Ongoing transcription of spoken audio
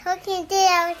Talking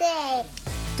DLD.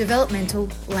 Developmental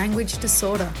language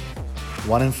disorder.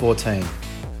 1 in 14.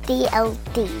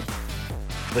 DLD.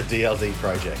 The DLD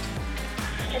Project.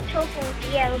 The Talking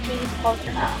DLD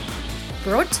podcast.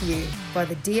 Brought to you by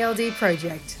the DLD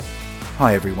Project.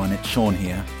 Hi everyone, it's Sean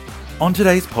here. On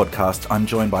today's podcast, I'm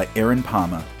joined by Erin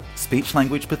Palmer, speech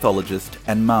language pathologist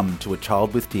and mum to a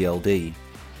child with DLD.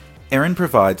 Erin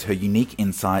provides her unique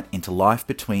insight into life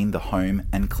between the home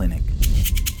and clinic.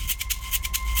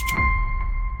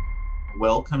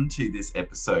 Welcome to this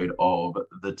episode of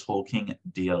the Talking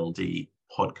DLD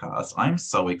podcast. I'm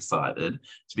so excited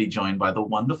to be joined by the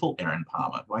wonderful Erin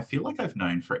Palmer, who I feel like I've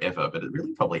known forever, but it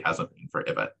really probably hasn't been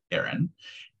forever, Erin.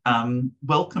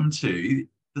 Welcome to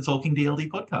the Talking DLD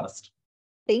podcast.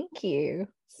 Thank you.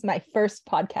 It's my first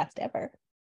podcast ever.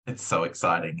 It's so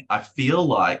exciting. I feel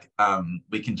like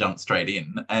we can jump straight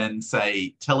in and say, can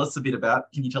you tell us a bit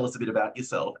about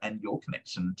yourself and your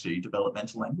connection to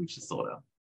developmental language disorder?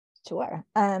 Sure.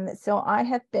 So I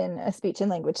have been a speech and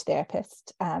language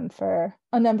therapist for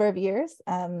a number of years.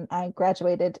 I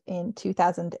graduated in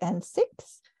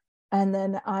 2006, and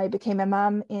then I became a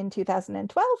mom in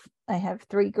 2012. I have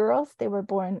 3 girls. They were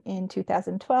born in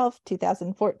 2012,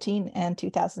 2014, and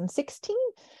 2016.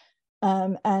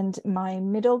 And my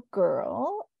middle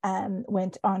girl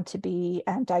went on to be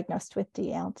diagnosed with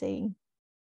DLD.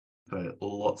 So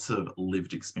lots of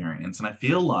lived experience. And I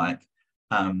feel like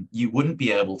you wouldn't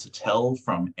be able to tell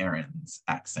from Erin's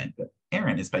accent, but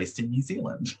Erin is based in New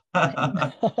Zealand.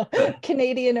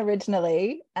 Canadian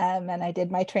originally, and I did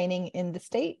my training in the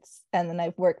States, and then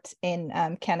I've worked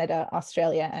in Canada,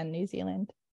 Australia, and New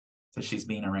Zealand. So she's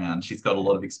been around. She's got a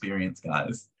lot of experience,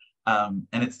 guys. And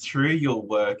it's through your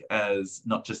work as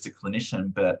not just a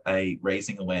clinician, but a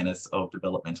raising awareness of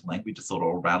developmental language disorder,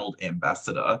 or Rattled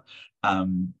ambassador,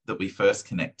 that we first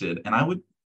connected. And I would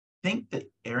think that,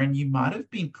 Erin, you might have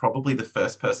been probably the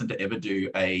first person to ever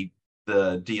do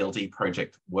the DLD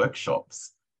project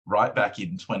workshops right back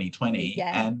in 2020.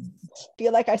 Yes. And I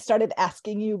feel like I started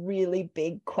asking you really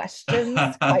big questions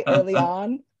quite early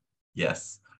on.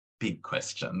 Yes, big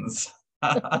questions.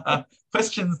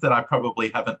 Questions that I probably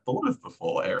haven't thought of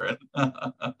before, Erin.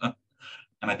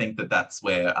 And I think that that's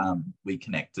where we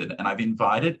connected. And I've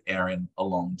invited Erin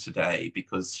along today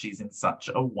because she's in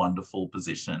such a wonderful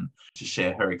position to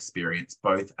share her experience,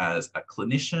 both as a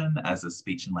clinician, as a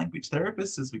speech and language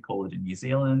therapist, as we call it in New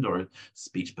Zealand, or a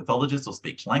speech pathologist or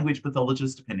speech language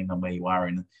pathologist, depending on where you are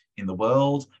in the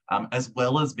world, as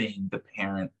well as being the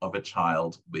parent of a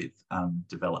child with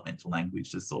developmental language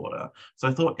disorder. So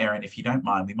I thought, Erin, if you don't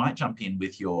mind, we might jump in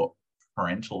with your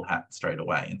parental hat straight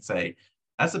away and say,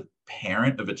 as a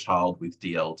parent of a child with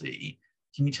DLD,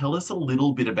 can you tell us a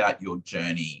little bit about your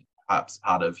journey, perhaps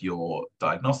part of your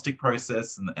diagnostic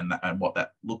process and what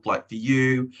that looked like for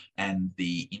you and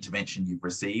the intervention you've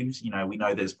received? You know, we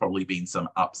know there's probably been some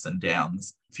ups and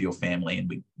downs for your family,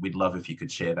 and we'd love if you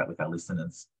could share that with our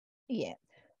listeners. Yeah.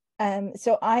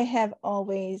 So I have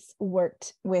always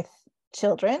worked with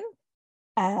children,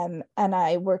 and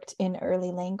I worked in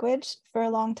early language for a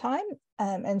long time.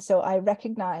 And so I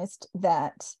recognized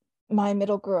that my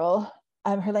middle girl,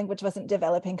 her language wasn't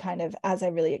developing kind of as I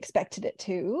really expected it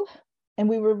to. And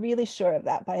we were really sure of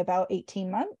that by about 18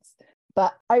 months.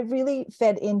 But I really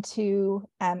fed into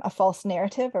a false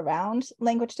narrative around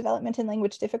language development and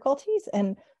language difficulties.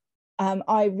 And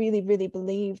I really, really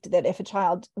believed that if a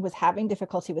child was having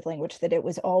difficulty with language, that it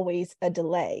was always a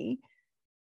delay,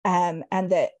 and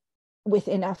that with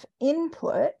enough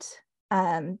input,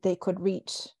 they could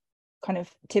reach kind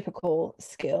of typical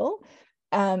skill.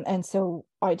 And so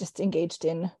I just engaged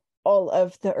in all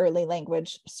of the early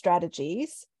language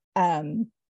strategies,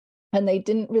 and they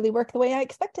didn't really work the way I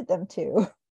expected them to.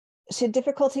 She had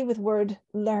difficulty with word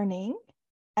learning.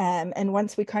 And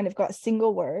once we kind of got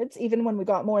single words, even when we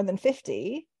got more than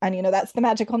 50, and you know, that's the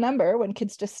magical number when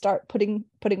kids just start putting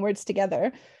words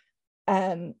together,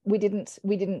 we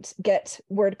didn't get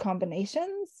word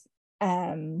combinations.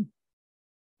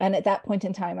 And at that point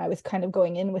in time, I was kind of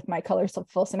going in with my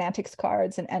colorful semantics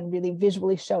cards and really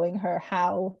visually showing her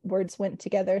how words went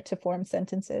together to form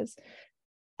sentences.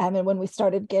 And when we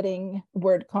started getting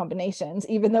word combinations,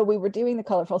 even though we were doing the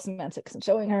colorful semantics and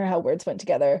showing her how words went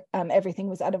together, everything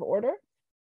was out of order.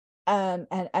 And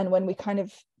when we kind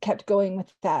of kept going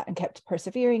with that and kept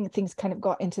persevering, things kind of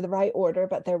got into the right order,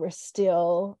 but there were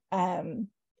still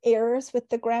errors with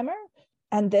the grammar.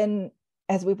 And then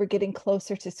as we were getting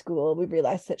closer to school, we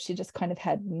realized that she just kind of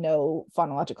had no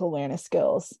phonological awareness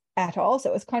skills at all. So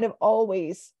it was kind of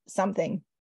always something.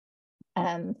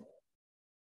 And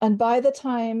by the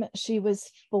time she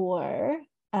was 4,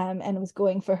 and was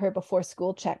going for her before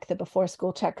school check. The before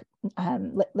school check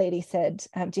lady said,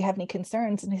 do you have any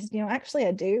concerns? And I said, actually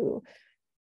I do.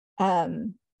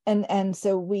 And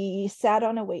so we sat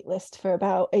on a wait list for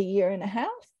about a year and a half.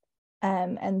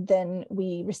 And then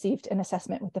we received an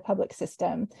assessment with the public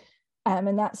system.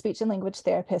 And that speech and language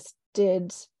therapist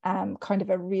did kind of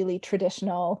a really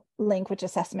traditional language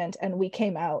assessment. And we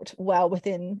came out well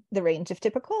within the range of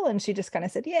typical. And she just kind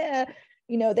of said, yeah,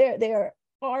 there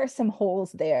are some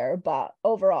holes there, but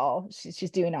overall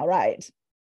she's doing all right.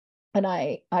 And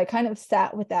I kind of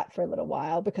sat with that for a little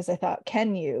while, because I thought,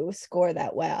 can you score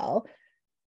that well?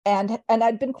 And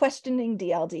I'd been questioning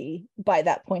DLD by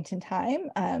that point in time.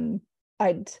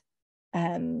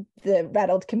 The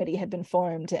Rattled committee had been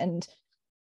formed, and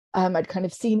I'd kind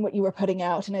of seen what you were putting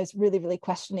out, and I was really, really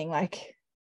questioning, like,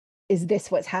 is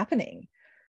this what's happening?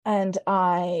 And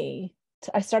I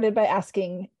started by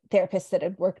asking therapists that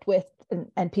I'd worked with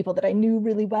and people that I knew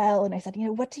really well. And I said,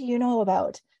 what do you know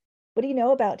about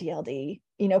DLD?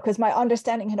 Because my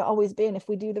understanding had always been, if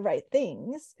we do the right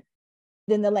things,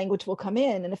 then the language will come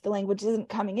in. And if the language isn't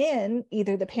coming in,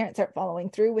 either the parents aren't following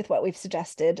through with what we've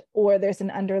suggested, or there's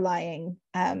an underlying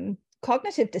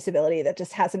cognitive disability that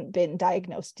just hasn't been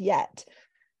diagnosed yet.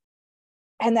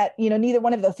 And that, neither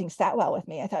one of those things sat well with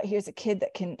me. I thought, here's a kid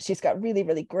she's got really,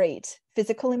 really great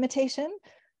physical imitation.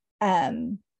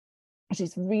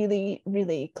 She's really,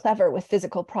 really clever with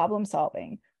physical problem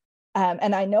solving.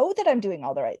 And I know that I'm doing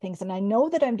all the right things, and I know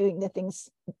that I'm doing the things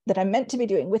that I'm meant to be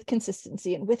doing with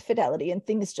consistency and with fidelity, and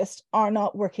things just are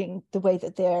not working the way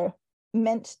that they're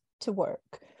meant to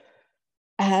work.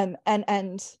 I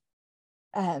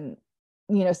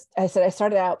said I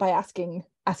started out by asking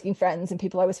friends and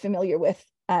people I was familiar with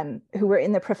who were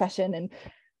in the profession,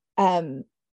 and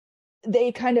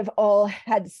they kind of all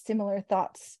had similar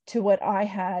thoughts to what I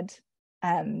had,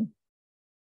 and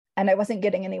I wasn't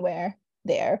getting anywhere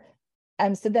there.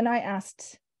 So then I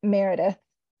asked Meredith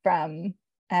from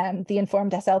the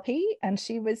Informed SLP, and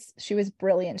she was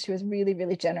brilliant. She was really,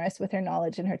 really generous with her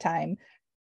knowledge and her time,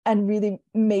 and really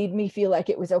made me feel like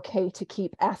it was okay to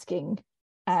keep asking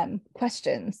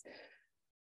questions.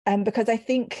 Because I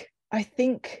think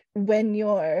when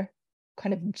you're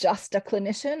kind of just a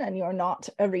clinician and you're not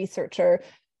a researcher,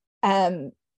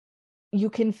 you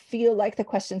can feel like the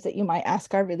questions that you might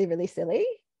ask are really, really silly.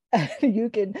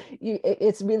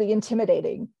 It's really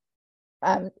intimidating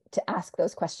to ask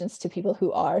those questions to people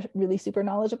who are really super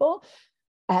knowledgeable.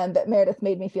 But Meredith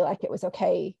made me feel like it was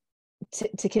okay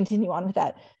to continue on with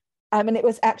that. And it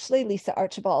was actually Lisa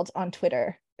Archibald on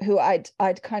Twitter who I'd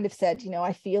kind of said,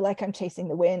 I feel like I'm chasing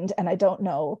the wind, and I don't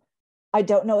know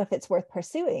if it's worth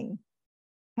pursuing.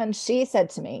 And she said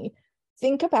to me,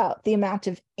 think about the amount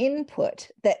of input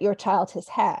that your child has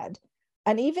had.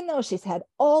 And even though she's had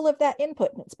all of that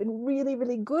input, and it's been really,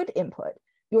 really good input,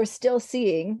 you're still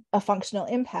seeing a functional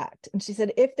impact. And she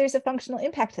said, if there's a functional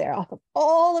impact there off of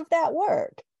all of that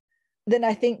work, then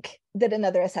I think that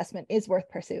another assessment is worth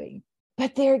pursuing.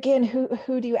 But there again,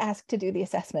 who do you ask to do the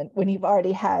assessment when you've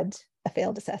already had a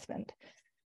failed assessment?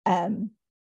 And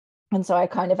so I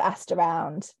kind of asked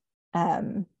around,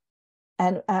 and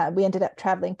we ended up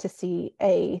traveling to see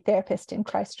a therapist in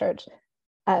Christchurch.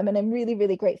 And I'm really,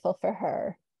 really grateful for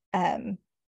her.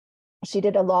 She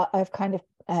did a lot of kind of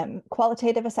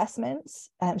qualitative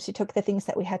assessments. She took the things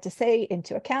that we had to say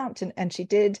into account, and she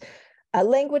did a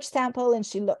language sample, and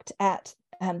she looked at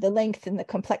the length and the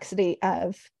complexity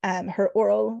of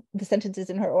the sentences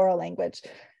in her oral language.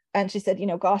 And she said,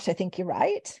 gosh, I think you're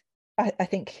right. I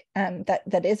think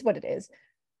that is what it is.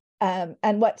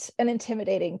 And what an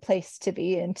intimidating place to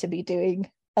be in, to be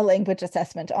doing a language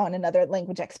assessment on another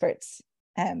language expert's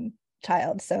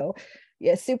child. So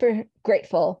yeah, super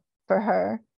grateful for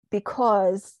her,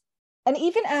 because, and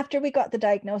even after we got the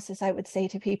diagnosis, I would say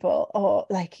to people,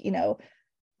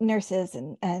 nurses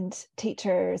and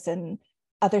teachers and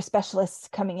other specialists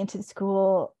coming into the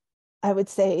school, I would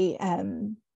say,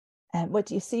 what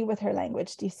do you see with her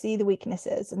language? Do you see the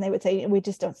weaknesses? And they would say, we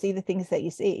just don't see the things that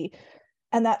you see.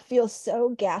 And that feels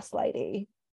so gaslighty,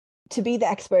 to be the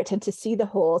expert and to see the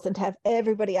holes, and to have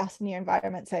everybody else in your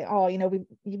environment say, oh,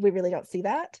 we really don't see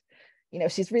that.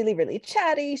 She's really, really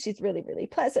chatty. She's really, really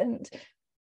pleasant.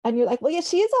 And you're like, well, yeah,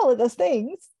 she is all of those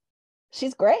things.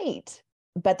 She's great.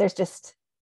 But there's just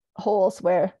holes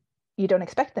where you don't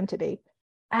expect them to be.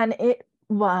 And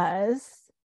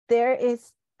there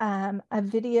is a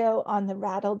video on the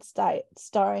Rattled site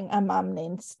starring a mom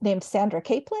named Sandra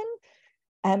Kaplan,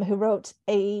 who wrote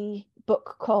a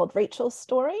book called Rachel's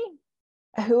Story,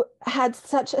 who had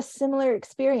such a similar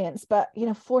experience, but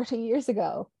 40 years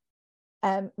ago,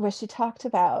 where she talked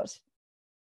about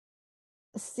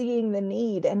seeing the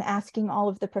need and asking all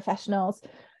of the professionals.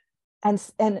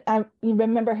 And I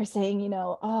remember her saying,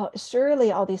 oh,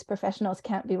 surely all these professionals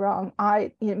can't be wrong.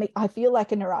 I feel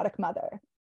like a neurotic mother.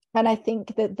 And I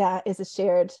think that is a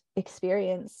shared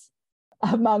experience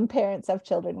among parents of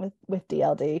children with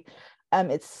DLD.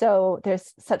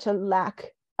 There's such a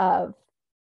lack of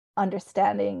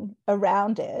understanding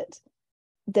around it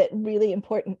that really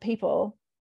important people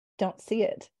don't see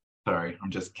it. Sorry, I'm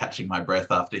just catching my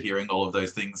breath after hearing all of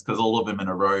those things, because all of them in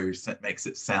a row makes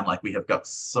it sound like we have got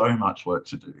so much work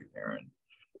to do, Erin.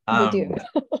 We do.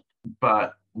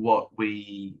 But what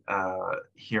we are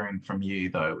hearing from you,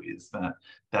 though, is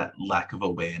that lack of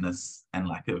awareness and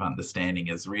lack of understanding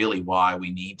is really why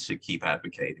we need to keep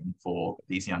advocating for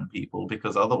these young people,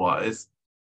 because otherwise,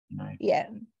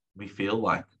 we feel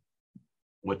like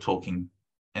we're talking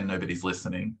and nobody's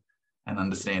listening and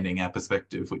understanding our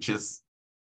perspective, which is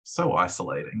so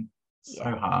isolating, so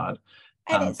hard.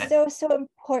 And it's so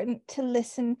important to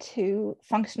listen to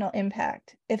functional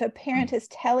impact. If a parent is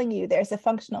telling you there's a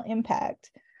functional impact,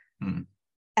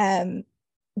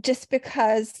 just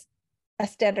because a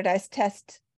standardized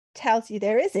test tells you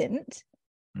there isn't,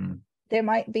 there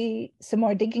might be some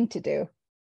more digging to do.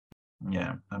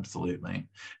 Yeah, absolutely.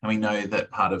 And we know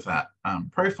that part of that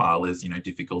profile is,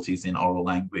 difficulties in oral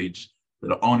language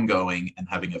that are ongoing and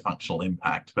having a functional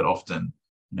impact, but often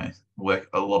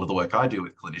a lot of the work I do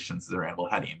with clinicians is around, well,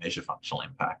 how do you measure functional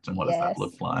impact and what does that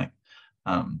look like?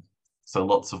 So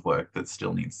lots of work that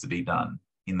still needs to be done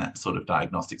in that sort of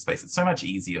diagnostic space. It's so much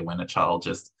easier when a child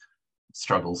just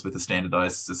struggles with a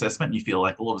standardized assessment. You feel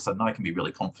like all of a sudden, I can be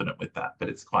really confident with that, but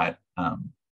it's quite,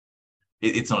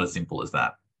 it's not as simple as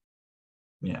that.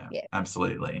 Yeah,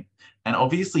 absolutely. And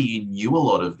obviously you knew a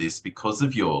lot of this because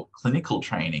of your clinical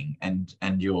training and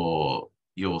your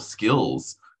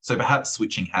skills. So perhaps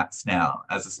switching hats now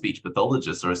as a speech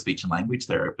pathologist or a speech and language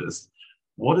therapist,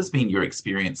 what has been your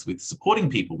experience with supporting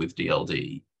people with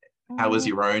DLD? How has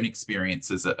your own experience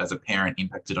as a parent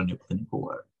impacted on your clinical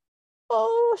work?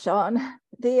 Oh, Sean,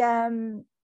 the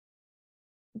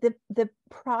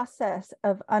process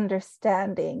of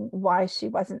understanding why she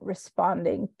wasn't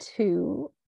responding to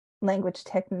language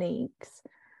techniques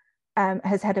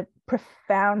has had a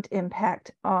profound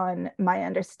impact on my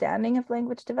understanding of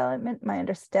language development, my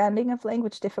understanding of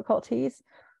language difficulties,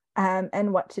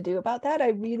 and what to do about that. I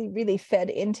really, really fed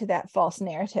into that false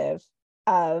narrative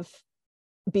of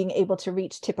being able to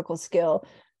reach typical skill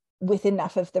with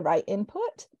enough of the right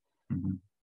input.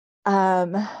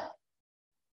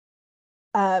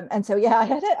 And so, I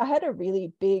had a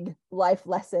really big life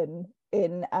lesson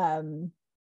in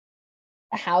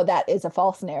how that is a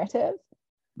false narrative.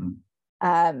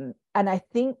 And I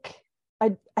think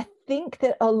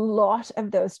that a lot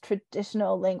of those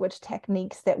traditional language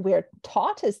techniques that we're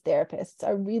taught as therapists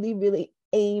are really, really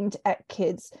aimed at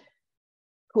kids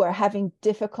who are having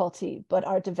difficulty but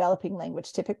are developing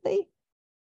language typically.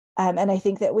 And I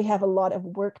think that we have a lot of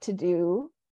work to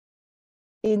do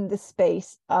in the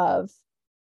space of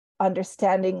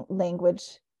understanding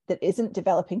language that isn't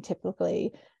developing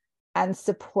typically and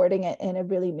supporting it in a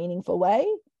really meaningful way.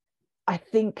 I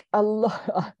think a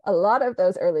lot of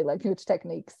those early language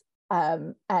techniques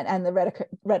and the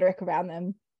rhetoric around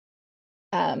them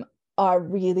are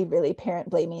really, really parent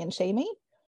blaming and shaming.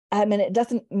 And it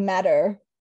doesn't matter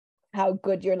how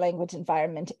good your language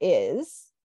environment is,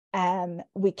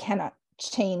 we cannot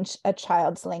change a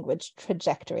child's language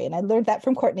trajectory. And I learned that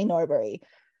from Courtney Norbury,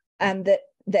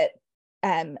 that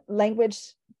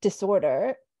language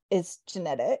disorder is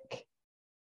genetic,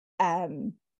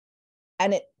 and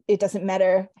it doesn't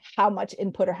matter how much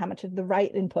input or how much of the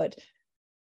right input.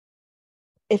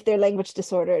 If they're language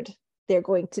disordered, they're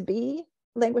going to be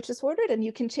language disordered, and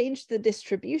you can change the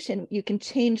distribution. You can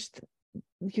change,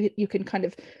 you can kind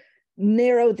of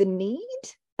narrow the need,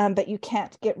 but you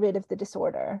can't get rid of the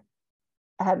disorder.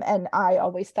 And I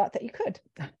always thought that you could.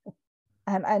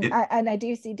 I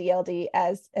do see DLD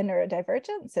as a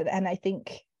neurodivergence, and I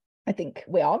think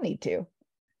we all need to.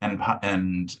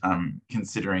 And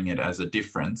considering it as a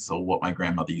difference, or what my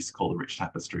grandmother used to call the rich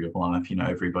tapestry of life,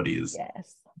 everybody is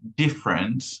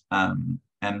different, and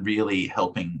really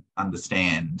helping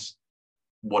understand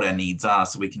what our needs are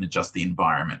so we can adjust the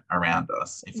environment around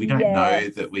us. If we don't know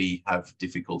that we have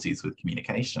difficulties with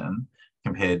communication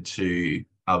compared to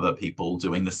other people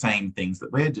doing the same things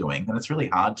that we're doing, then it's really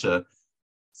hard to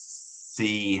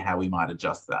see how we might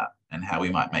adjust that and how we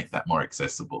might make that more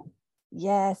accessible.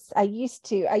 Yes, I used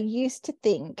to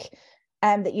think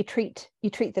that you treat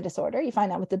the disorder, you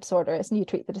find out what the disorder is and you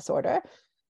treat the disorder.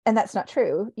 And that's not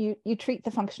true. You treat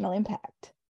the functional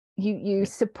impact. you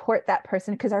support that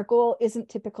person, because our goal isn't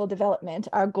typical development.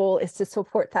 Our goal is to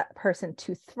support that person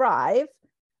to thrive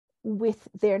with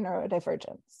their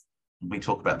neurodivergence. We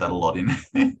talk about that a lot in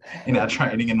in our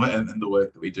training and the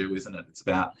work that we do, isn't it? It's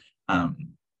about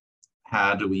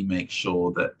how do we make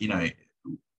sure that, you know,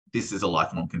 this is a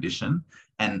lifelong condition,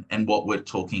 and what we're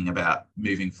talking about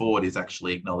moving forward is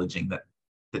actually acknowledging that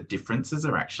the differences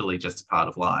are actually just part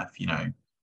of life, you know.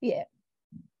 Yeah.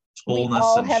 Tallness we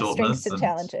all and have shortness strengths and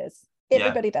challenges.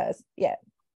 Everybody does. Yeah.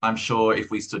 I'm sure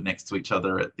if we stood next to each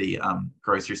other at the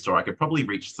grocery store, I could probably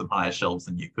reach some higher shelves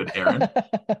than you could, Erin.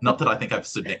 Not that I think I've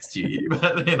stood next to you,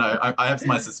 but, you know, I have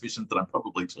my suspicions that I'm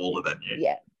probably taller than you.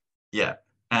 Yeah. Yeah.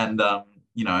 And,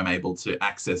 you know, I'm able to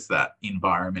access that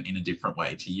environment in a different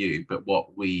way to you. But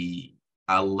what we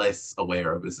are less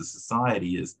aware of as a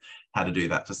society is how to do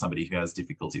that for somebody who has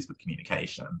difficulties with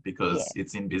communication, because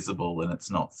it's invisible and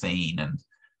it's not seen. And,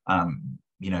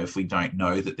 you know, if we don't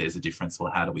know that there's a difference,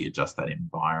 well, how do we adjust that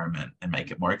environment and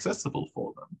make it more accessible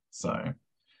for them? So,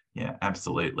 yeah,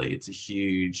 absolutely. It's a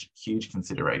huge, huge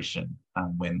consideration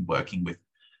when working with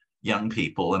young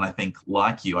people. And I think,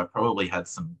 like you, I probably had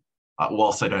some,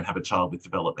 whilst I don't have a child with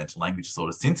developmental language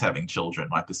disorder, since having children,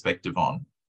 my perspective on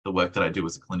the work that I do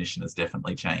as a clinician has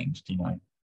definitely changed. You know,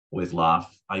 always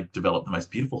laugh. I developed the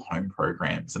most beautiful home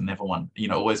programs and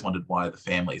always wondered why the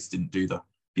families didn't do the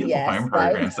beautiful home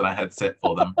programs that I had set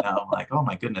for them. Now I'm like, oh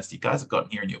my goodness, you guys have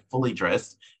gotten here and you're fully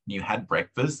dressed and you had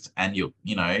breakfast and you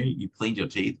cleaned your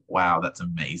teeth. Wow, that's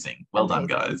amazing. Well done,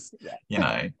 guys. Yeah. You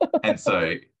know, and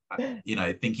so, you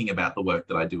know, thinking about the work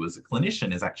that I do as a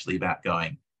clinician is actually about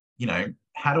going, you know,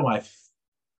 how do I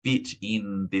fit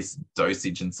in this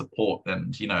dosage and support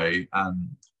and, you know,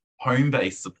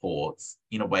 home-based supports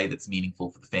in a way that's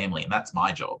meaningful for the family? And that's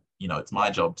my job. You know, it's my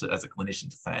job to, as a clinician,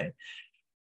 to say,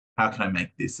 how can I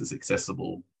make this as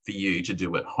accessible for you to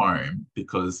do at home?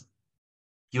 Because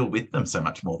you're with them so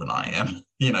much more than I am.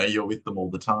 You know, you're with them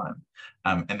all the time.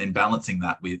 And then balancing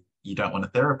that with, you don't want to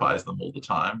therapize them all the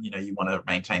time. You know, you want to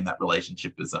maintain that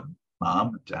relationship as a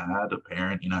mom, a dad, a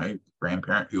parent, you know,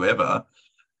 grandparent, whoever.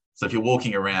 So if you're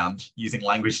walking around using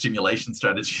language stimulation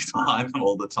strategies behind them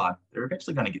all the time, they're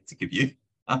eventually going to get sick of you.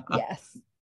 Yes.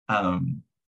 And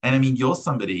I mean, you're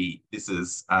somebody, this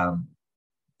is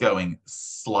going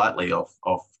slightly off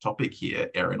topic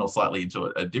here, Erin, or slightly into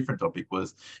a different topic,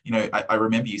 was, you know, I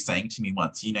remember you saying to me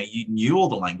once, you know, you knew all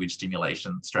the language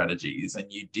stimulation strategies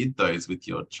and you did those with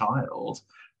your child.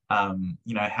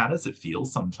 You know, how does it feel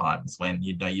sometimes when,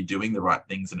 you know, you're doing the right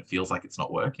things and it feels like it's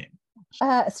not working?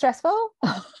 Stressful.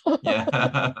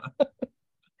 Yeah.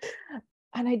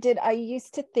 And I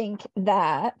used to think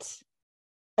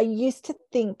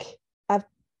of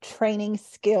training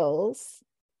skills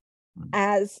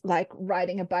as like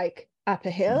riding a bike up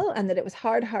a hill, and that it was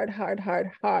hard.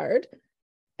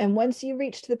 And once you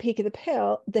reached the peak of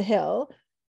the hill,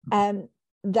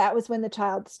 that was when the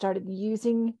child started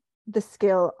using the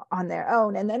skill on their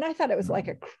own. And then I thought it was like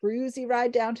a cruisy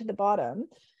ride down to the bottom,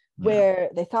 where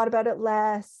they thought about it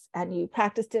less and you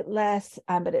practiced it less,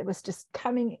 but it was just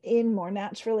coming in more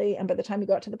naturally. And by the time you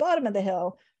got to the bottom of the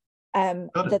hill, they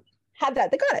got it.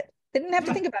 They didn't have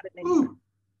to think about it anymore.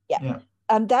 Yeah.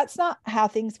 That's not how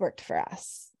things worked for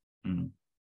us.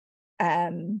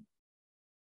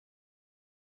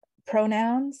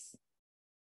 Pronouns,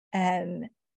 and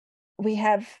we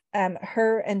have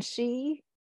her and she,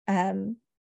 him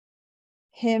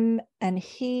and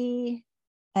he,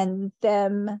 and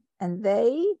them and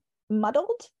they,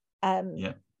 muddled.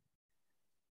 And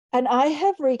I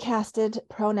have recasted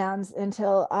pronouns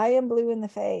until I am blue in the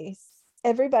face.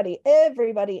 Everybody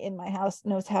in my house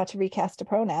knows how to recast a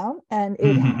pronoun, and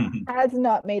it has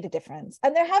not made a difference.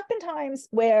 And there have been times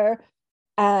where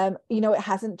you know, it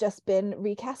hasn't just been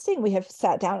recasting. We have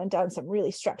sat down and done some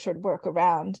really structured work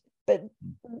around, but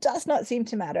it does not seem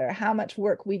to matter how much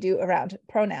work we do around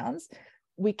pronouns.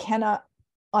 We cannot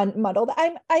unmuddle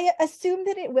that. I assume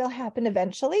that it will happen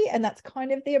eventually, and that's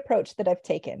kind of the approach that I've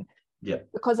taken. Yeah.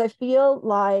 Because I feel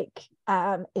like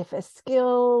if a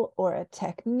skill or a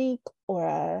technique or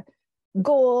a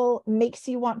goal makes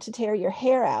you want to tear your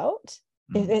hair out,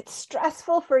 if it's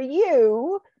stressful for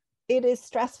you, it is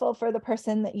stressful for the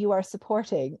person that you are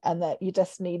supporting, and that you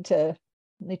just need to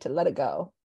let it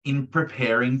go. In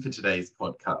preparing for today's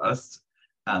podcast,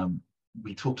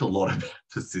 we talked a lot about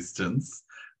persistence,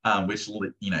 which,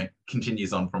 you know,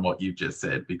 continues on from what you've just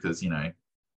said, because, you know,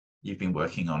 you've been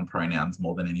working on pronouns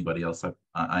more than anybody else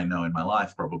I know in my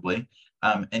life, probably.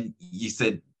 And you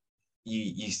said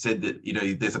that, you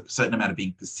know, there's a certain amount of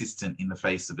being persistent in the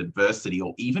face of adversity,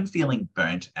 or even feeling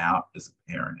burnt out as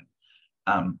a parent.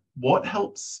 What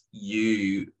helps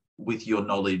you with your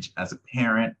knowledge as a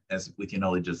parent, as with your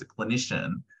knowledge as a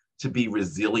clinician, to be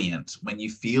resilient when you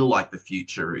feel like the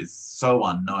future is so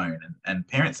unknown. And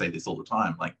parents say this all the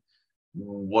time, like,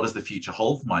 what does the future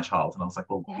hold for my child? And I was like,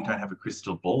 well, we don't have a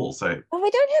crystal ball. So well, we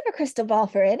don't have a crystal ball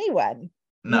for anyone,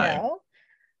 no.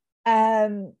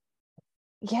 So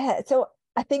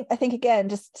I think again,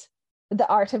 just the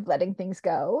art of letting things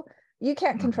go. You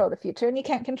can't control the future, and you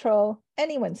can't control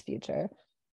anyone's future.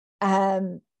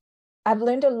 I've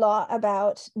learned a lot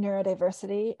about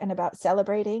neurodiversity and about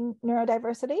celebrating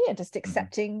neurodiversity and just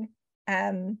accepting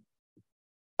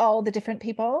all the different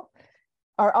people,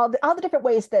 or all the different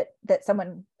ways that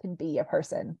someone can be a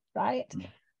person, right?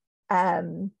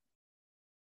 And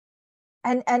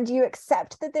you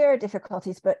accept that there are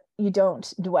difficulties, but you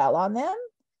don't dwell on them.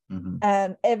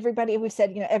 Everybody, we've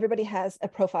said, everybody has a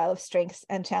profile of strengths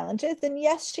and challenges, and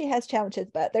yes, she has challenges,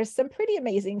 but there's some pretty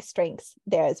amazing strengths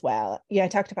there as well. I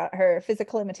talked about her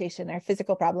physical limitation, her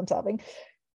physical problem solving.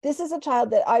 This is a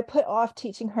child that I put off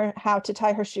teaching her how to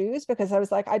tie her shoes because I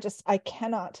was like, I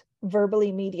cannot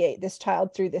verbally mediate this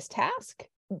child through this task.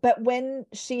 But when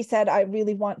she said, I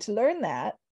really want to learn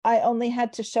that, I only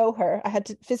had to show her, I had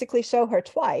to physically show her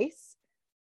twice.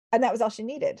 And that was all she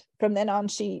needed. From then on,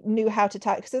 she knew how to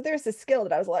tie. So there's a skill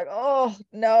that I was like, oh,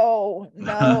 no.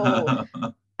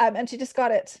 And she just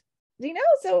got it,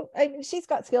 so I mean, she's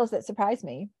got skills that surprise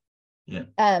me. Yeah.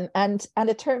 And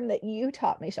a term that you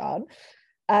taught me, Sean,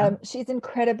 she's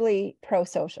incredibly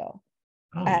pro-social.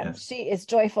 Yes. She is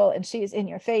joyful and she is in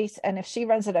your face. And if she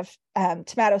runs out of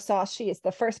tomato sauce, she is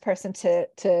the first person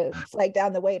to flag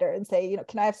down the waiter and say,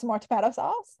 can I have some more tomato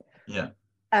sauce? Yeah.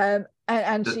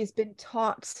 And she's been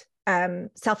taught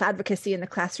self-advocacy in the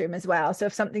classroom as well. So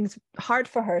if something's hard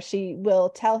for her, she will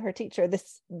tell her teacher,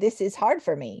 this is hard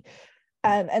for me.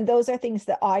 And those are things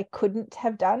that I couldn't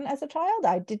have done as a child.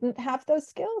 I didn't have those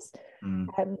skills.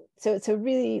 So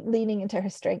really leaning into her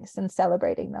strengths and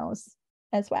celebrating those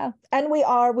as well. And we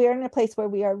are in a place where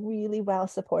we are really well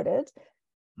supported.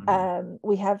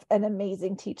 We have an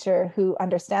amazing teacher who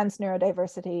understands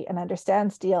neurodiversity and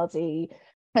understands DLD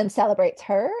and celebrates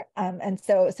her. And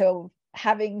so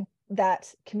having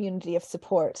that community of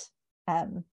support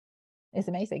is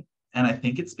amazing. And I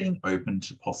think it's being open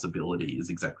to possibility is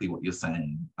exactly what you're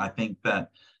saying. I think that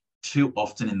too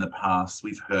often in the past,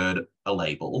 we've heard a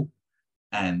label.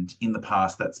 And in the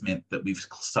past, that's meant that we've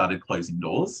started closing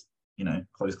doors,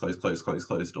 close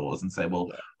doors and say,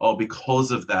 well,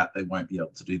 because of that, they won't be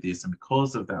able to do this. And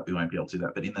because of that, we won't be able to do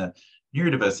that. But in the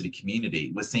neurodiversity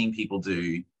community, we're seeing people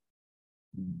do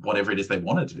whatever it is they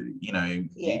want to do,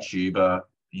 YouTuber,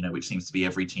 which seems to be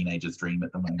every teenager's dream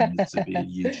at the moment is to be a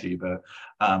YouTuber,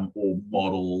 or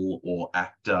model or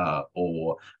actor,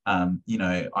 or,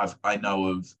 I know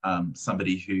of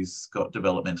somebody who's got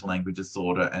developmental language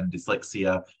disorder and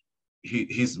dyslexia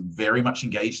who's very much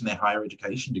engaged in their higher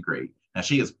education degree. Now,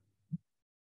 she is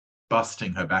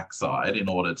busting her backside in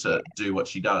order to do what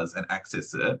she does and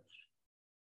access it,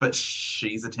 but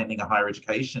she's attending a higher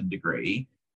education degree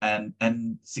and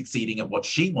succeeding at what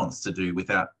she wants to do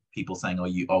without people saying,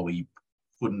 you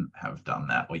couldn't have done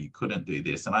that, or you couldn't do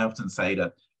this. And I often say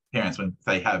to parents when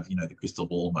they have, the crystal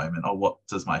ball moment, what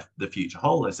does the future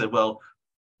hold? I said, well,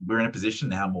 we're in a position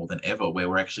now more than ever where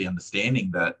we're actually understanding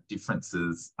that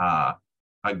differences are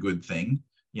a good thing.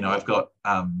 I've got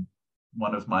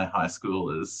one of my high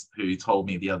schoolers who told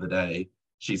me the other day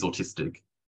she's autistic,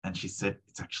 and she said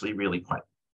it's actually really quite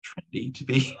trendy to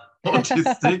be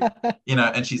autistic,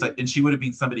 and she's like, and she would have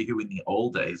been somebody who in the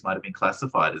old days might have been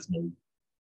classified as more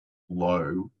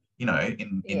low,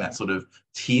 in that sort of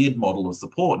tiered model of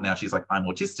support. Now she's like, I'm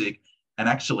autistic. And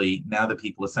actually now that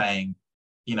people are saying,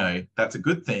 that's a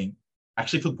good thing, I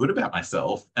actually feel good about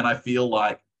myself. And I feel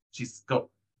like she's got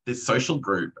this social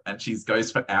group and she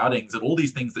goes for outings and all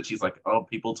these things that she's like,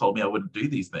 people told me I wouldn't do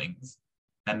these things.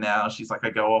 And now she's like,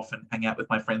 I go off and hang out with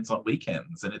my friends on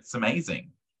weekends, and it's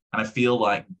amazing. And I feel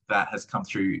like that has come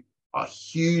through a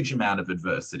huge amount of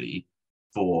adversity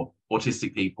for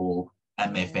autistic people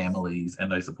and their families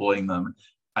and those supporting them.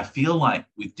 I feel like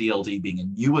with DLD being a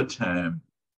newer term,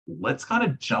 let's kind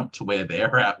of jump to where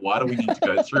they're at. Why do we need to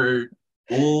go through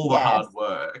all the hard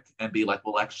work and be like,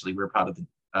 well, actually, we're part of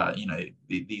the,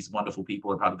 these wonderful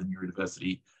people are part of the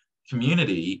neurodiversity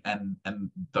community, and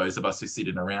those of us who sit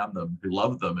in around them, who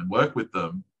love them and work with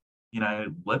them,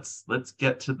 let's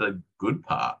get to the good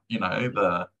part.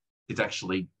 It's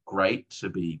actually great to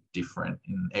be different,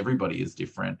 and everybody is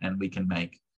different, and we can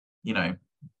make,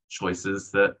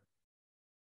 choices that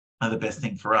are the best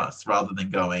thing for us, rather than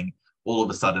going, all of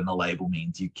a sudden a label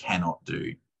means you cannot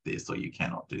do this or you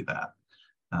cannot do that.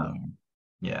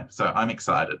 So I'm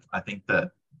excited. I think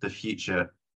that the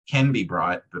future can be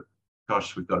bright, but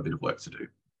gosh, we've got a bit of work to do.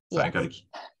 So I've got to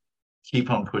keep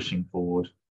on pushing forward.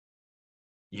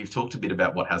 You've talked a bit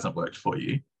about what hasn't worked for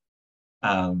you,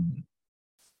 and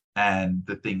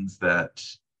the things that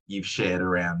you've shared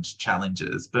around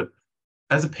challenges. But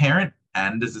as a parent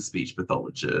and as a speech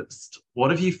pathologist,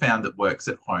 what have you found that works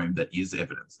at home that is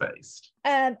evidence-based?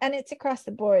 And it's across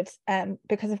the board,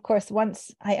 because of course,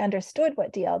 once I understood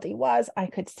what DLD was, I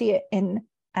could see it in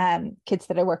kids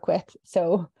that I work with.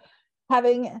 So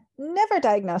having never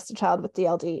diagnosed a child with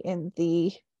DLD in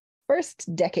the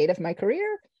first decade of my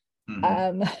career,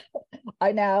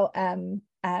 I now am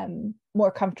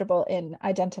more comfortable in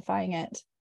identifying it.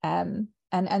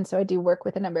 And so I do work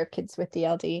with a number of kids with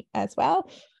DLD as well.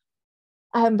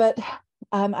 But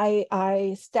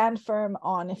I stand firm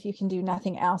on, if you can do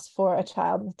nothing else for a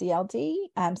child with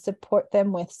DLD, support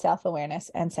them with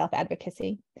self-awareness and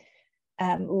self-advocacy.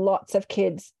 Lots of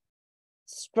kids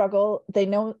struggle. They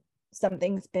know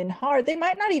something's been hard. They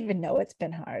might not even know it's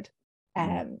been hard.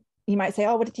 You might say,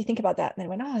 oh, what did you think about that? And they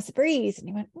went, oh, it's a breeze. And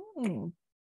you went,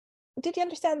 did you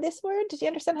understand this word? Did you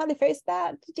understand how they phrased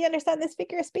that? Did you understand this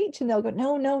figure of speech? And they'll go,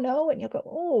 no, no, no. And you'll go,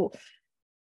 oh,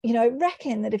 I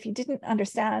reckon that if you didn't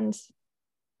understand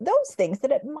those things,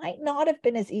 that it might not have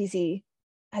been as easy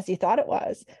as you thought it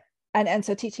was. And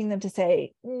so teaching them to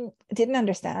say, didn't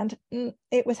understand,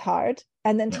 it was hard.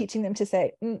 And then teaching them to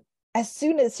say, as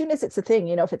soon as it's a thing,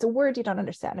 if it's a word you don't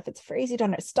understand, if it's a phrase you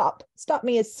don't understand, stop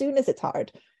me as soon as it's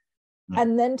hard.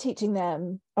 And then teaching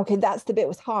them, okay, that's the bit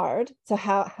was hard. So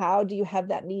how do you have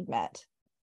that need met?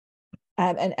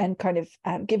 And kind of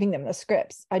giving them the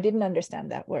scripts. I didn't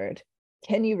understand that word.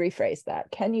 Can you rephrase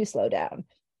that? Can you slow down?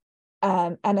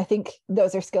 And I think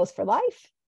those are skills for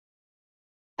life.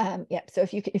 So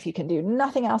if you can do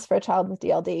nothing else for a child with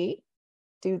DLD,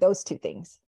 do those two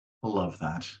things. Love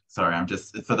that. Sorry, I'm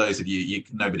just, for those of you,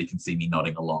 nobody can see me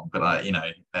nodding along, but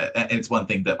it's one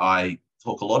thing that I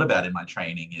talk a lot about in my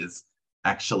training is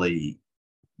actually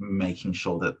making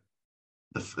sure that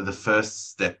the first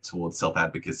step towards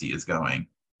self-advocacy is going,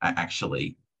 I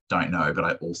actually don't know, but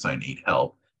I also need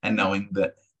help. And knowing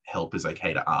that help is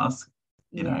okay to ask,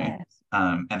 you know,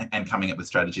 and coming up with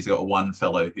strategies. I've got one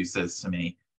fellow who says to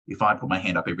me, if I put my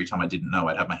hand up every time I didn't know,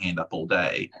 I'd have my hand up all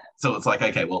day. So it's like,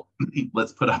 okay, well,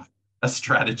 let's put up a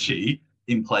strategy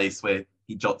in place where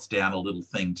he jots down a little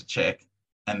thing to check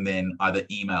and then either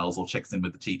emails or checks in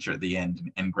with the teacher at the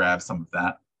end and grabs some of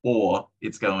that. Or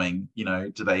it's going,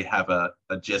 do they have a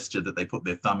gesture that they put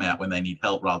their thumb out when they need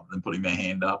help rather than putting their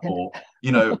hand up, or,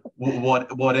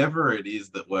 whatever it is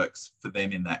that works for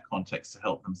them in that context to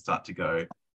help them start to go,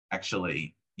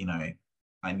 actually,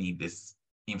 I need this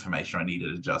information, I need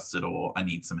it adjusted, or I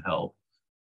need some help.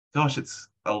 Gosh, it's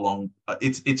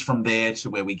from there to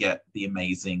where we get the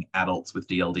amazing adults with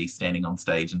DLD standing on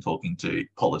stage and talking to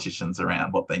politicians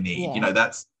around what they need.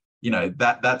 That's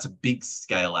a big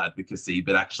scale advocacy,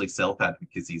 but actually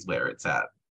self-advocacy is where it's at.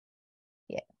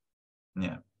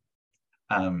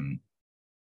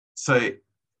 So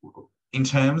in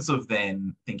terms of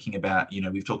then thinking about,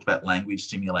 we've talked about language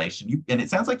stimulation, and it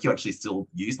sounds like you actually still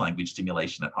use language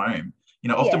stimulation at home.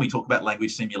 Often we talk about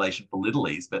language stimulation for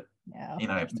littlies, but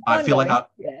I feel like I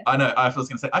was going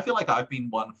to say, I feel like I've been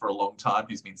one for a long time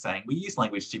who's been saying we use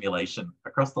language stimulation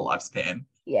across the lifespan.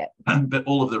 But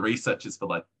all of the research is for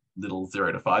like little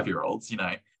 0 to 5-year-olds,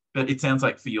 but it sounds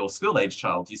like for your school age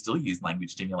child, you still use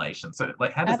language stimulation. So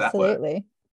like, how does that work? Absolutely.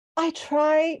 I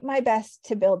try my best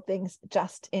to build things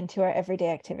just into our everyday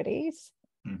activities.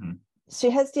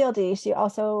 She has DLD.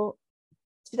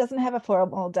 She doesn't have a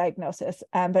formal diagnosis,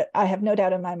 but I have no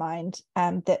doubt in my mind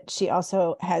that she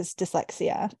also has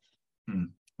dyslexia.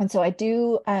 And so I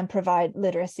do provide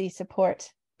literacy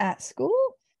support at school.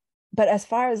 But as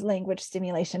far as language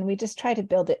stimulation, we just try to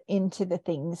build it into the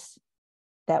things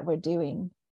that we're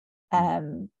doing.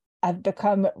 I've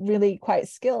become really quite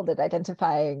skilled at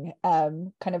identifying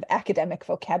kind of academic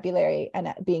vocabulary and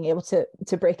at being able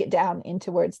to break it down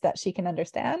into words that she can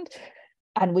understand.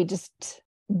 And we just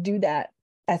do that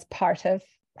as part of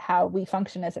how we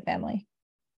function as a family.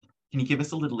 Can you give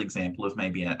us a little example of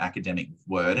maybe an academic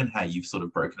word and how you've sort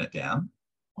of broken it down?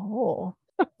 Oh.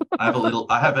 I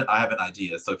have an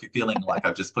idea. So if you're feeling like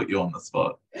I've just put you on the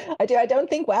spot. I don't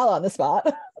think well on the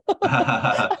spot.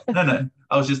 No.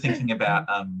 I was just thinking about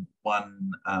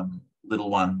one little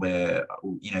one where,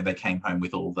 they came home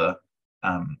with all the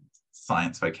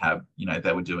science vocab,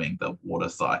 they were doing the water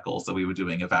cycle. So we were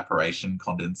doing evaporation,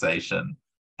 condensation.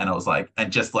 And I was like,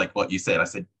 and just like what you said, I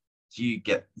said, you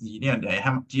good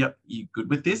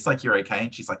with this? Like, you're okay?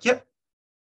 And she's like, yep.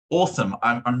 awesome,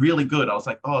 I'm really good. I was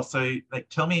like, oh, so like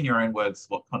tell me in your own words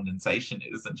what condensation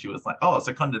is. And she was like, oh,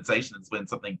 so condensation is when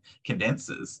something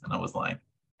condenses. And I was like,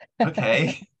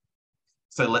 okay.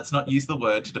 So let's not use the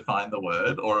word to define the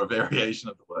word or a variation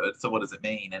of the word. So what does it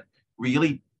mean? And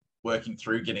really working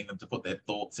through getting them to put their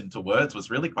thoughts into words was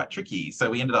really quite tricky. So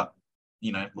we ended up,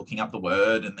 looking up the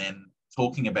word and then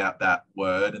talking about that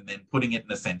word and then putting it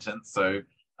in a sentence. So,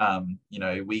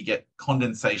 we get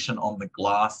condensation on the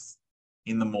glass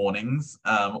in the mornings,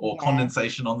 or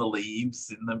condensation on the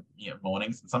leaves in the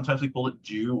mornings. And sometimes we call it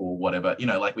dew or whatever,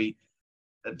 like we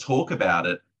talk about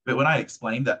it. But when I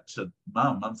explained that to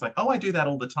mum, I was like, oh, I do that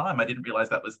all the time. I didn't realize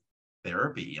that was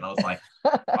therapy. And I was like,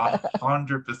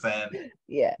 100%.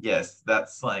 Yeah. Yes,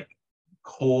 that's like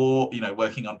core,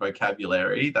 working on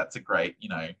vocabulary. That's a great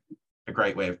way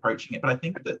of approaching it. But I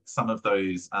think that some of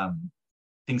those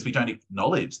things we don't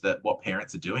acknowledge, that what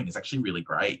parents are doing is actually really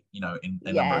great, in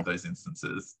a number of those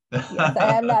instances. Yes,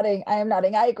 I am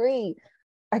nodding. I agree.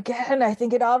 Again, I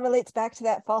think it all relates back to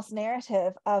that false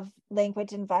narrative of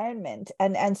language environment.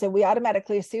 And so we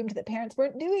automatically assumed that parents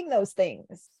weren't doing those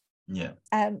things. Yeah.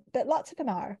 But lots of them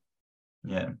are.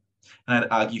 Yeah. And I'd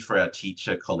argue for our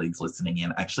teacher colleagues listening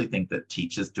in, I actually think that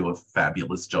teachers do a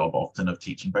fabulous job often of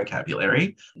teaching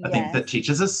vocabulary. Yes. I think that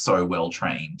teachers are so well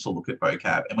trained to look at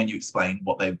vocab. And when you explain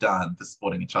what they've done for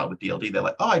supporting a child with DLD, they're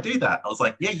like, oh, I do that. I was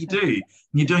like, yeah, you do. And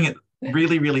you're doing it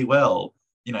really, really well.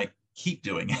 Keep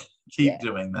doing it. Keep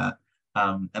doing that.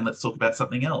 And let's talk about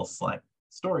something else like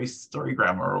story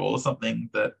grammar or something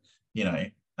that,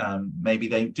 maybe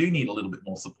they do need a little bit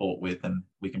more support with, and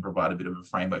we can provide a bit of a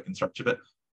framework and structure. But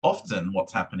often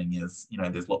what's happening is,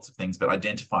 there's lots of things, but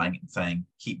identifying and saying,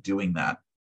 keep doing that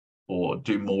or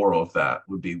do more of that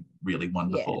would be really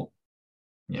wonderful.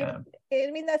 Yeah.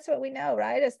 I mean, that's what we know,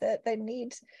 right? Is that they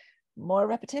need more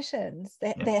repetitions.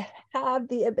 They have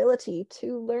the ability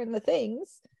to learn the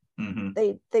things.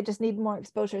 Mm-hmm. They just need more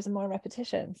exposures and more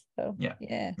repetitions. So yeah,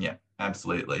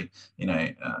 absolutely.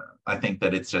 I think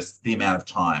that it's just the amount of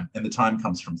time, and the time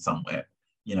comes from somewhere.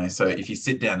 So if you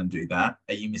sit down and do that,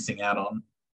 are you missing out on,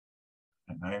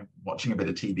 I don't know, watching a bit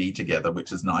of TV together,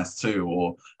 which is nice too,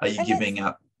 or are you giving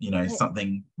up,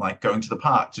 something like going to the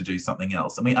park to do something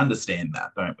else? And we understand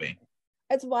that, don't we?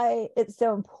 That's why it's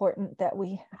so important that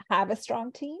we have a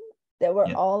strong team, that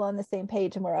we're all on the same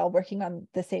page and we're all working on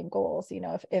the same goals.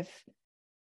 If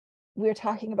we're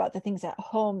talking about the things at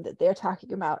home that they're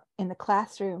talking about in the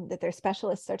classroom, that their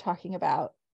specialists are talking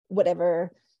about,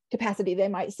 whatever capacity they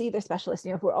might see their specialists,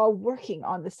 if we're all working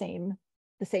on the same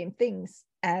things,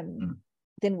 then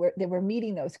we're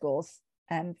meeting those goals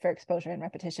for exposure and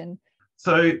repetition.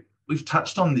 So we've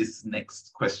touched on this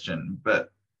next question,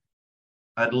 but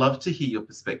I'd love to hear your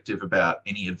perspective about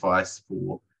any advice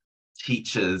for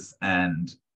teachers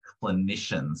and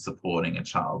clinicians supporting a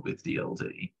child with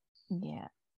DLD. Yeah.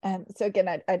 So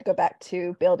again, I'd go back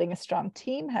to building a strong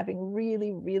team, having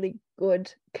really, really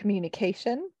good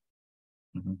communication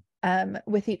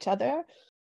with each other,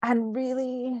 and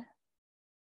really,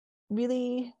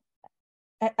 really,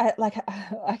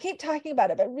 I keep talking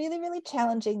about it, but really, really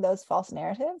challenging those false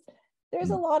narratives. There's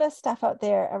a lot of stuff out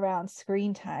there around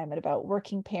screen time and about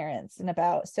working parents and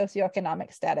about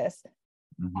socioeconomic status.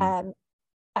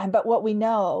 But what we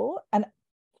know, and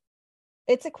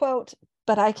it's a quote,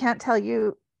 but I can't tell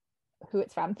you who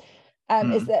it's from,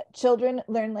 is that children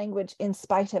learn language in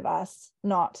spite of us,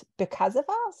 not because of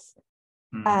us.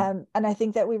 And I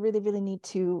think that we really, really need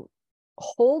to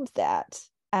hold that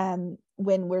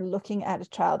when we're looking at a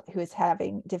child who is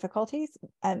having difficulties,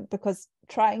 because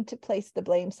trying to place the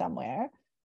blame somewhere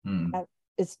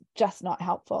is just not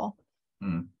helpful.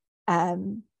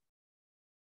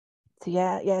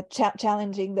 So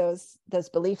challenging those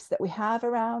beliefs that we have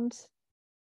around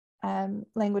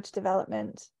language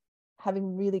development,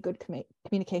 having really good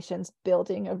communications,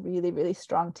 building a really, really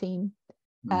strong team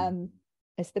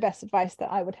is the best advice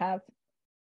that I would have.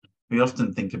 We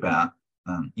often think about,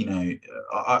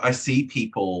 I see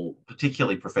people,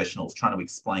 particularly professionals, trying to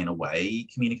explain away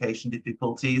communication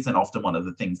difficulties. And often one of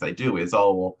the things they do is,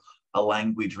 a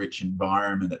language-rich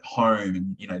environment at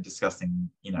home, and, discussing,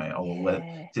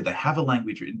 did they have a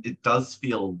language? It does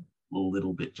feel a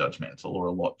little bit judgmental, or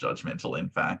a lot judgmental, in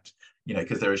fact,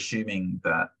 because they're assuming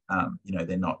that,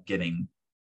 they're not getting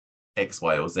X,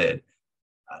 Y, or Z.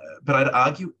 But I'd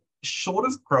argue, short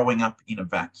of growing up in a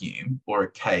vacuum or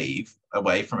a cave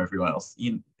away from everyone else,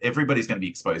 everybody's going to be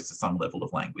exposed to some level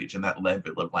of language, and that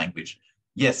level of language,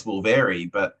 yes, will vary,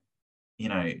 but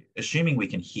assuming we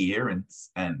can hear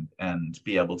and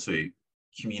be able to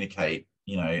communicate,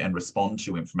 and respond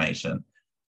to information,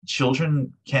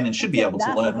 children can and should be able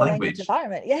to learn language.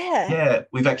 Environment. Yeah. Yeah,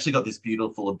 we've actually got this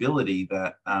beautiful ability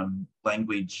that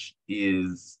language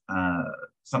is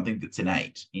something that's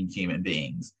innate in human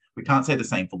beings. We can't say the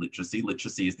same for literacy.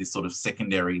 Literacy is this sort of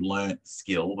secondary learnt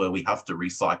skill where we have to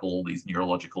recycle all these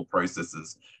neurological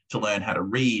processes to learn how to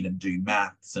read and do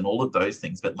maths and all of those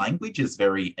things. But language is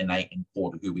very innate and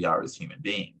core to who we are as human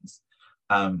beings.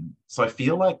 So I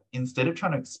feel like instead of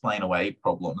trying to explain away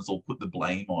problems or put the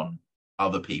blame on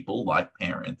other people like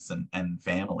parents and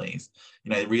families,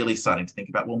 really starting to think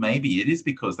about, well, maybe it is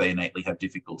because they innately have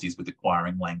difficulties with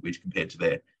acquiring language compared to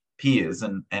their peers,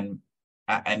 and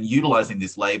utilizing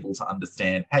this label to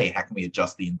understand, hey, how can we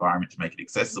adjust the environment to make it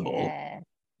accessible?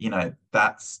 Yeah.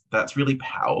 That's really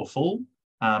powerful.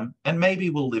 And maybe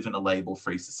we'll live in a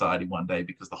label-free society one day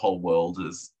because the whole world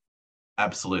is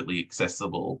absolutely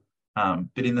accessible.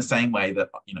 But in the same way that,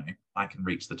 I can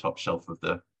reach the top shelf of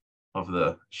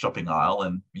the shopping aisle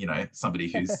and, somebody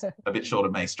who's a bit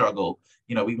shorter may struggle,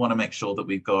 we want to make sure that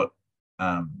we've got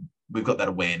that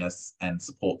awareness and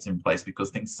supports in place, because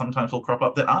things sometimes will crop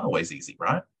up that aren't always easy,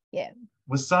 right? Yeah.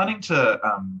 We're starting to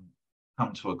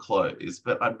come to a close,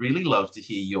 but I'd really love to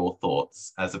hear your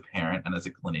thoughts as a parent and as a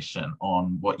clinician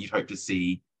on what you'd hope to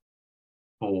see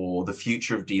for the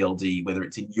future of DLD, whether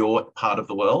it's in your part of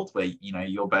the world where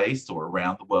you're based or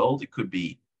around the world. It could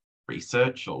be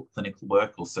research or clinical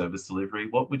work or service delivery.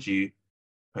 What would you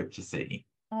hope to see?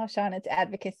 Oh, Sean, it's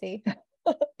advocacy.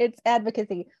 It's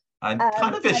advocacy. I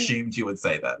kind of assumed you would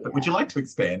say that, but would you like to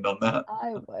expand on that?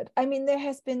 I would. I mean, there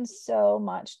has been so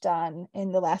much done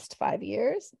in the last 5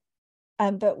 years,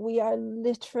 but we are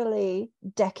literally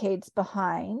decades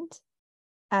behind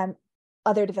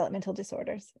other developmental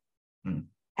disorders.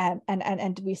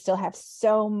 And we still have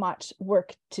so much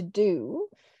work to do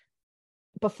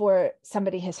before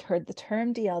somebody has heard the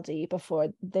term DLD, before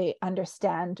they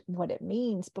understand what it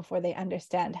means, before they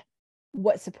understand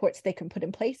what supports they can put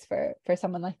in place for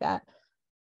someone like that.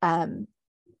 And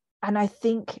I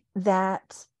think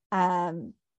that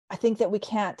we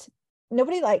can't,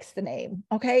 nobody likes the name.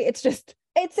 Okay. It's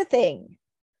a thing.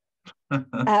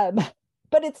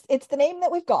 But it's the name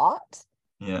that we've got.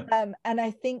 Yeah. And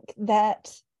I think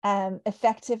that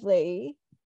effectively,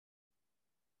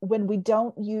 when we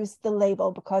don't use the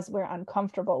label because we're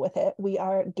uncomfortable with it, we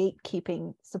are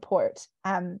gatekeeping support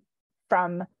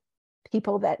from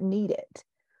people that need it.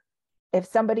 If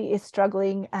somebody is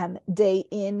struggling day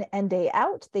in and day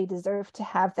out, they deserve to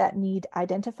have that need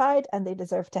identified, and they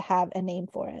deserve to have a name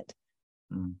for it.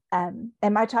 And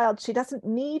my child, she doesn't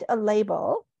need a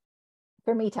label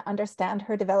for me to understand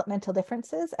her developmental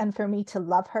differences and for me to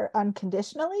love her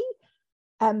unconditionally.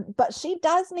 But she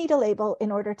does need a label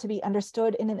in order to be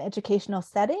understood in an educational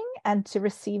setting and to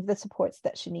receive the supports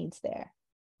that she needs there.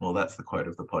 Well, that's the quote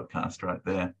of the podcast right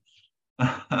there.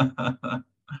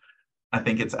 I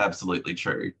think it's absolutely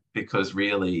true, because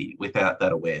really, without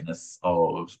that awareness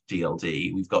of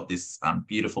DLD, we've got this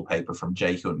beautiful paper from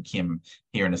Jae-Hyun Kim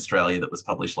here in Australia that was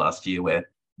published last year, where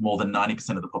more than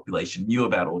 90% of the population knew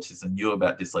about autism, knew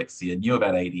about dyslexia, knew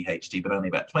about ADHD, but only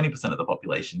about 20% of the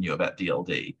population knew about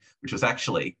DLD, which was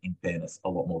actually, in fairness, a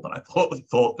lot more than I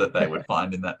thought that they would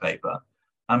find in that paper.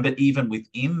 But even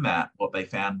within that, what they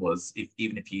found was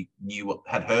even if you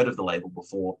had heard of the label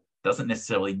before, doesn't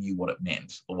necessarily knew what it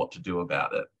meant or what to do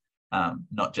about it,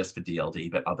 not just for DLD,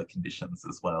 but other conditions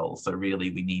as well. So really,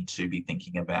 we need to be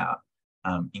thinking about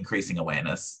increasing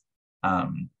awareness,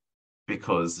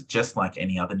 because just like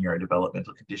any other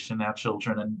neurodevelopmental condition, our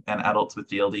children and adults with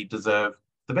DLD deserve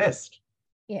the best.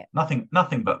 Yeah.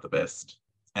 Nothing but the best.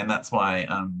 And that's why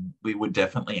we would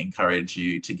definitely encourage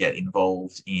you to get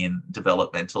involved in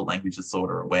Developmental Language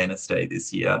Disorder Awareness Day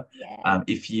this year. Yeah.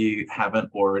 If you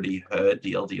haven't already heard,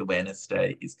 DLD Awareness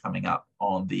Day is coming up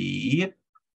on the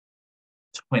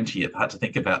 20th. I had to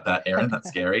think about that, Erin. That's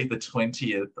scary. The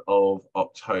 20th of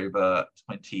October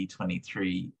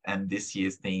 2023. And this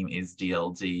year's theme is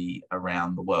DLD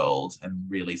around the world, and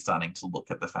really starting to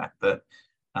look at the fact that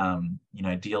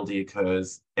DLD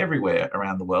occurs everywhere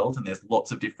around the world, and there's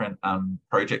lots of different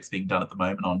projects being done at the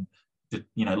moment on,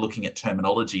 looking at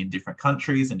terminology in different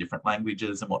countries and different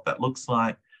languages and what that looks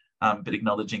like, but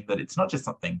acknowledging that it's not just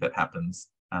something that happens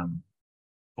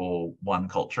for one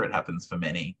culture, it happens for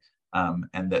many,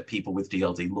 and that people with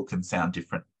DLD look and sound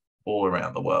different all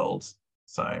around the world.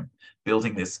 So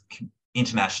building this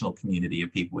international community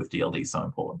of people with DLD is so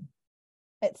important.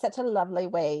 It's such a lovely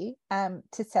way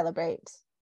to celebrate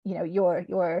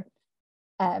your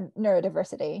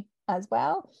neurodiversity as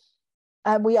well.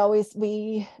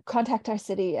 We contact our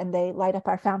city and they light up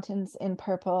our fountains in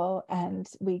purple, and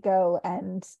we go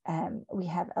and we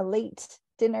have a late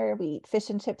dinner, we eat fish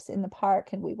and chips in the park,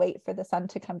 and we wait for the sun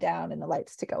to come down and the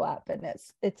lights to go up. And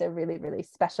it's a really, really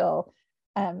special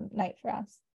night for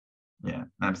us. Yeah,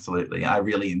 absolutely. I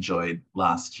really enjoyed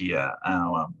last year,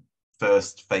 our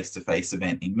first face-to-face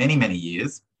event in many, many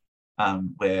years,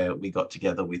 where we got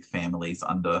together with families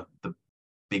under the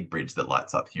big bridge that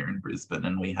lights up here in Brisbane,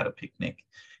 and we had a picnic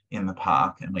in the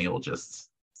park, and we all just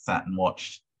sat and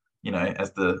watched,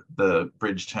 as the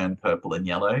bridge turned purple and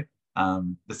yellow.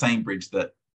 The same bridge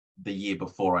that the year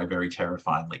before I very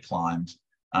terrifyingly climbed,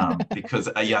 because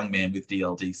a young man with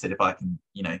DLD said, if I can,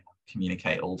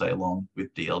 communicate all day long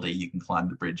with DLD, you can climb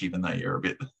the bridge, even though you're a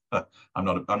bit. I'm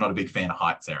not a big fan of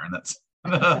heights, Erin. That's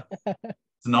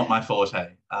it's not my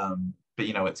forte. But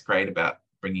it's great about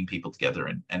bringing people together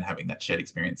and having that shared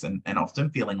experience, and often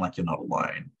feeling like you're not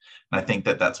alone. And I think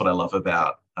that that's what I love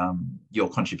about your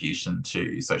contribution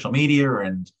to social media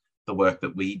and the work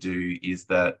that we do, is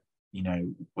that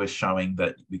we're showing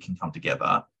that we can come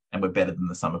together and we're better than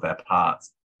the sum of our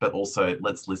parts. But also,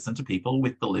 let's listen to people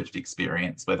with the lived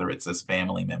experience, whether it's as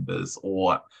family members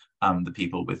or the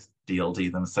people with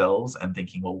DLD themselves, and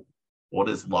thinking, well, what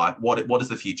does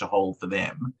the future hold for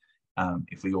them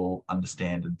if we all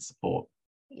understand and support?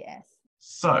 Yes.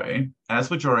 So, as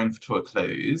we're drawing to a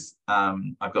close,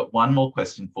 I've got one more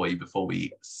question for you before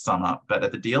we sum up. But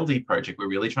at the DLD project, we're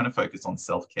really trying to focus on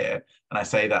self-care. And I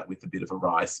say that with a bit of a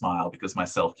wry smile, because my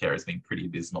self-care has been pretty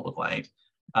abysmal of late.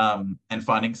 And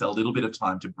finding a little bit of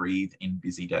time to breathe in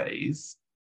busy days.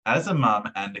 As a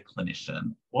mum and a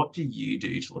clinician, what do you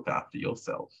do to look after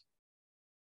yourself?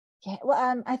 Yeah,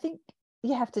 well, I think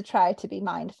you have to try to be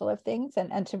mindful of things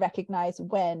and to recognize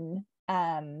when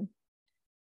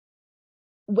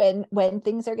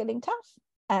things are getting tough,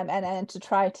 and to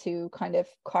try to kind of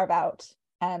carve out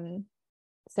some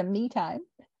me time.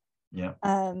 Yeah.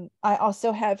 I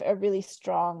also have a really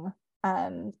strong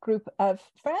group of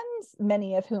friends,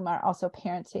 many of whom are also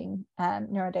parenting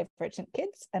neurodivergent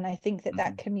kids, and I think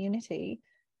that community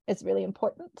is really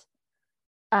important.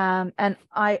 And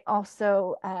I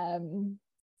also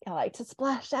I like to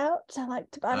splash out. I like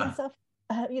to buy myself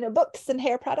books and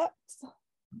hair products.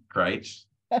 Great.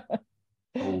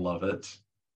 Love it.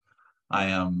 I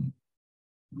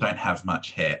don't have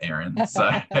much hair, Erin, so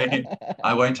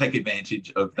I won't take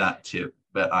advantage of that tip,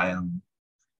 but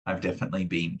I've definitely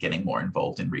been getting more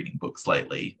involved in reading books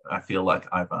lately. I feel like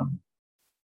I've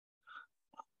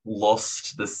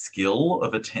lost the skill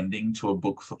of attending to a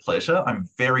book for pleasure. I'm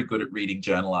very good at reading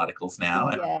journal articles now,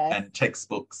 and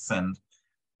textbooks and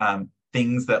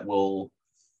things that will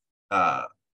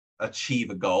achieve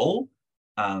a goal.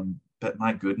 But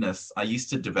my goodness, I used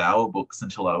to devour books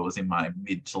until I was in my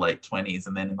mid to late 20s.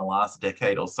 And then in the last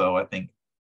decade or so, I think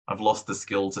I've lost the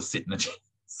skill to sit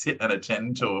and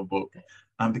attend to a book,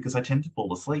 because I tend to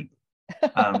fall asleep,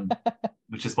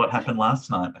 which is what happened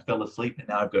last night. I fell asleep, and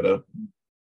now I've got a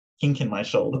kink in my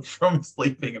shoulder from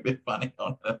sleeping a bit funny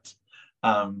on it.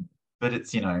 But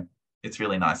it's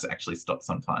really nice to actually stop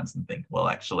sometimes and think, well,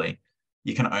 actually,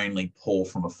 you can only pour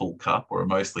from a full cup or a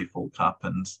mostly full cup.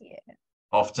 And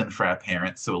often for our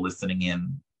parents who are listening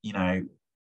in,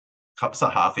 cups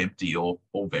are half empty or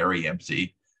very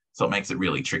empty. So it makes it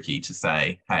really tricky to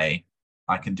say, hey,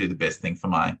 I can do the best thing for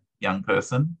my young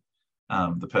person,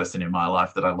 the person in my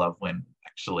life that I love, when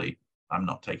actually I'm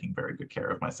not taking very good care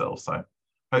of myself. So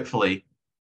hopefully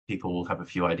people will have a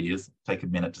few ideas, take a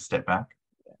minute to step back.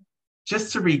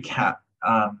 Just to recap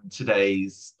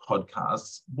today's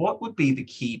podcast, what would be the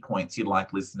key points you'd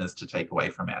like listeners to take away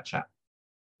from our chat?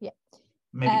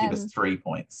 Maybe give us 3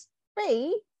 points.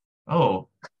 3? Oh,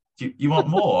 you want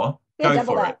more? Go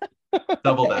for it.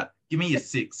 Double that. Give me your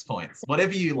 6 points.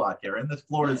 Whatever you like, Erin. The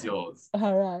floor is yours.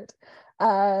 All right.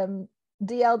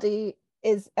 DLD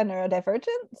is a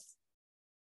neurodivergence.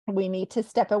 We need to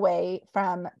step away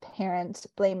from parent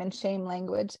blame and shame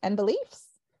language and beliefs.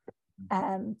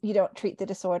 You don't treat the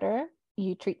disorder,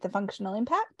 you treat the functional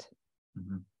impact.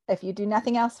 If you do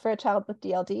nothing else for a child with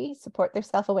DLD, support their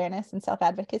self-awareness and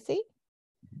self-advocacy.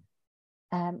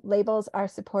 Labels are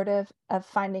supportive of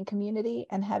finding community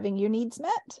and having your needs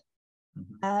met.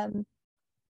 And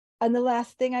the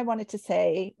last thing I wanted to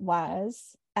say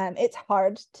was, it's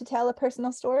hard to tell a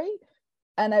personal story.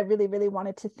 And I really, really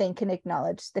wanted to thank and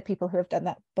acknowledge the people who have done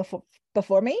that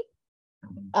before me.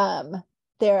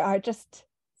 There are just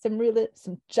some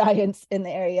giants in the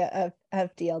area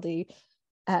of DLD.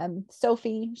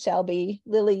 Sophie, Shelby,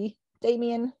 Lily,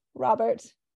 Damien, Robert,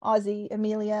 Ozzy,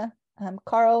 Amelia,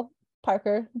 Carl,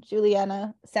 Parker,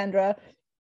 Juliana, Sandra.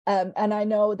 And I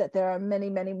know that there are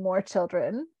many, many more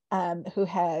children who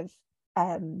have,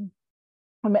 and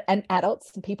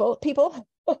adults and people.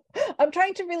 I'm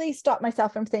trying to really stop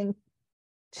myself from saying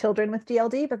children with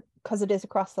DLD, but because it is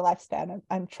across the lifespan,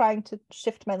 I'm trying to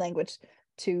shift my language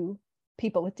to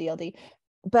people with DLD.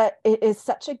 But it is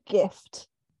such a gift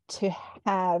to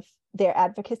have their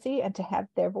advocacy and to have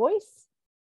their voice.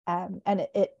 And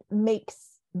it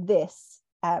makes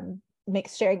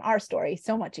makes sharing our story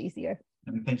so much easier.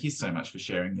 And thank you so much for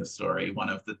sharing your story. One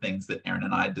of the things that Erin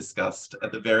and I discussed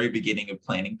at the very beginning of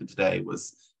planning for today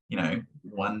was,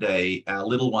 one day our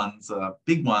little ones are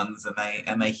big ones,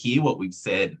 and they hear what we've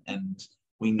said, and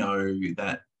we know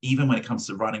that even when it comes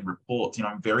to writing reports,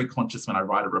 I'm very conscious when I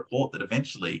write a report that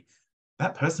eventually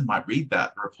that person might read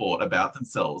that report about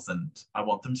themselves, and I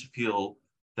want them to feel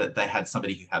that they had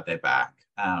somebody who had their back.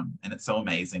 And it's so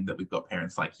amazing that we've got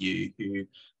parents like you who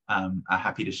are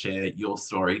happy to share your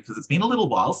story, because it's been a little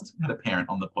while since we had a parent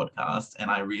on the podcast,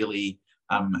 and I really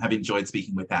have enjoyed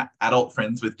speaking with our adult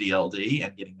friends with DLD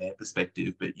and getting their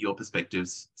perspective, but your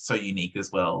perspective's so unique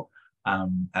as well.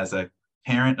 As a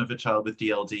parent of a child with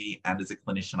DLD and as a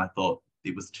clinician, I thought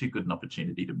it was too good an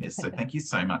opportunity to miss. So thank you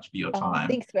so much for your time.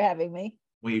 Thanks for having me.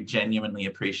 We genuinely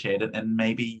appreciate it, and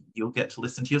maybe you'll get to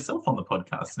listen to yourself on the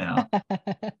podcast now.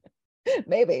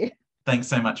 Maybe. Thanks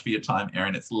so much for your time,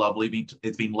 Erin. It's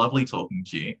been lovely talking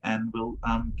to you, and we'll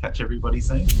catch everybody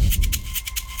soon.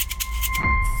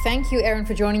 Thank you, Erin,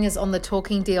 for joining us on the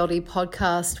Talking DLD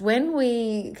podcast. When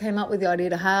we came up with the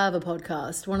idea to have a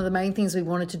podcast, one of the main things we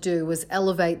wanted to do was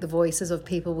elevate the voices of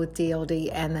people with DLD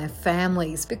and their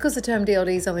families. Because the term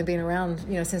DLD has only been around,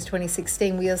 since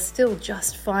 2016, we are still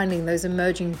just finding those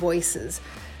emerging voices.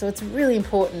 So it's really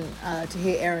important to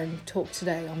hear Erin talk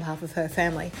today on behalf of her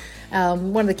family.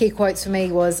 One of the key quotes for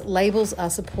me was, "Labels are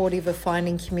supportive of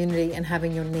finding community and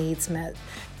having your needs met."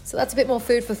 So that's a bit more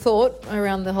food for thought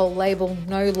around the whole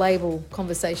no label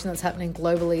conversation that's happening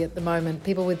globally at the moment.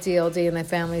 People with DLD and their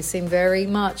families seem very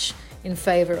much in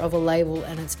favour of a label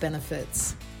and its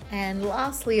benefits. And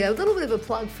lastly, a little bit of a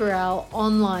plug for our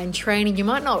online training. You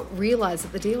might not realise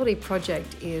that the DLD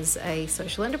project is a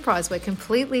social enterprise. We're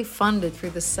completely funded through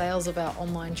the sales of our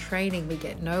online training. We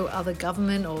get no other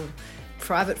government or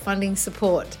private funding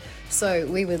support. So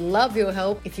we would love your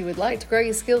help. If you would like to grow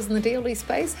your skills in the DLD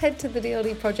space, head to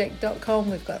thedldproject.com.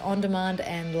 We've got on-demand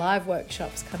and live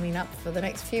workshops coming up for the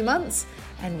next few months,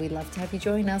 and we'd love to have you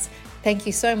join us. Thank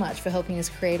you so much for helping us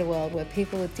create a world where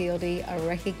people with DLD are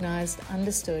recognised,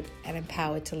 understood, and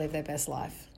empowered to live their best life.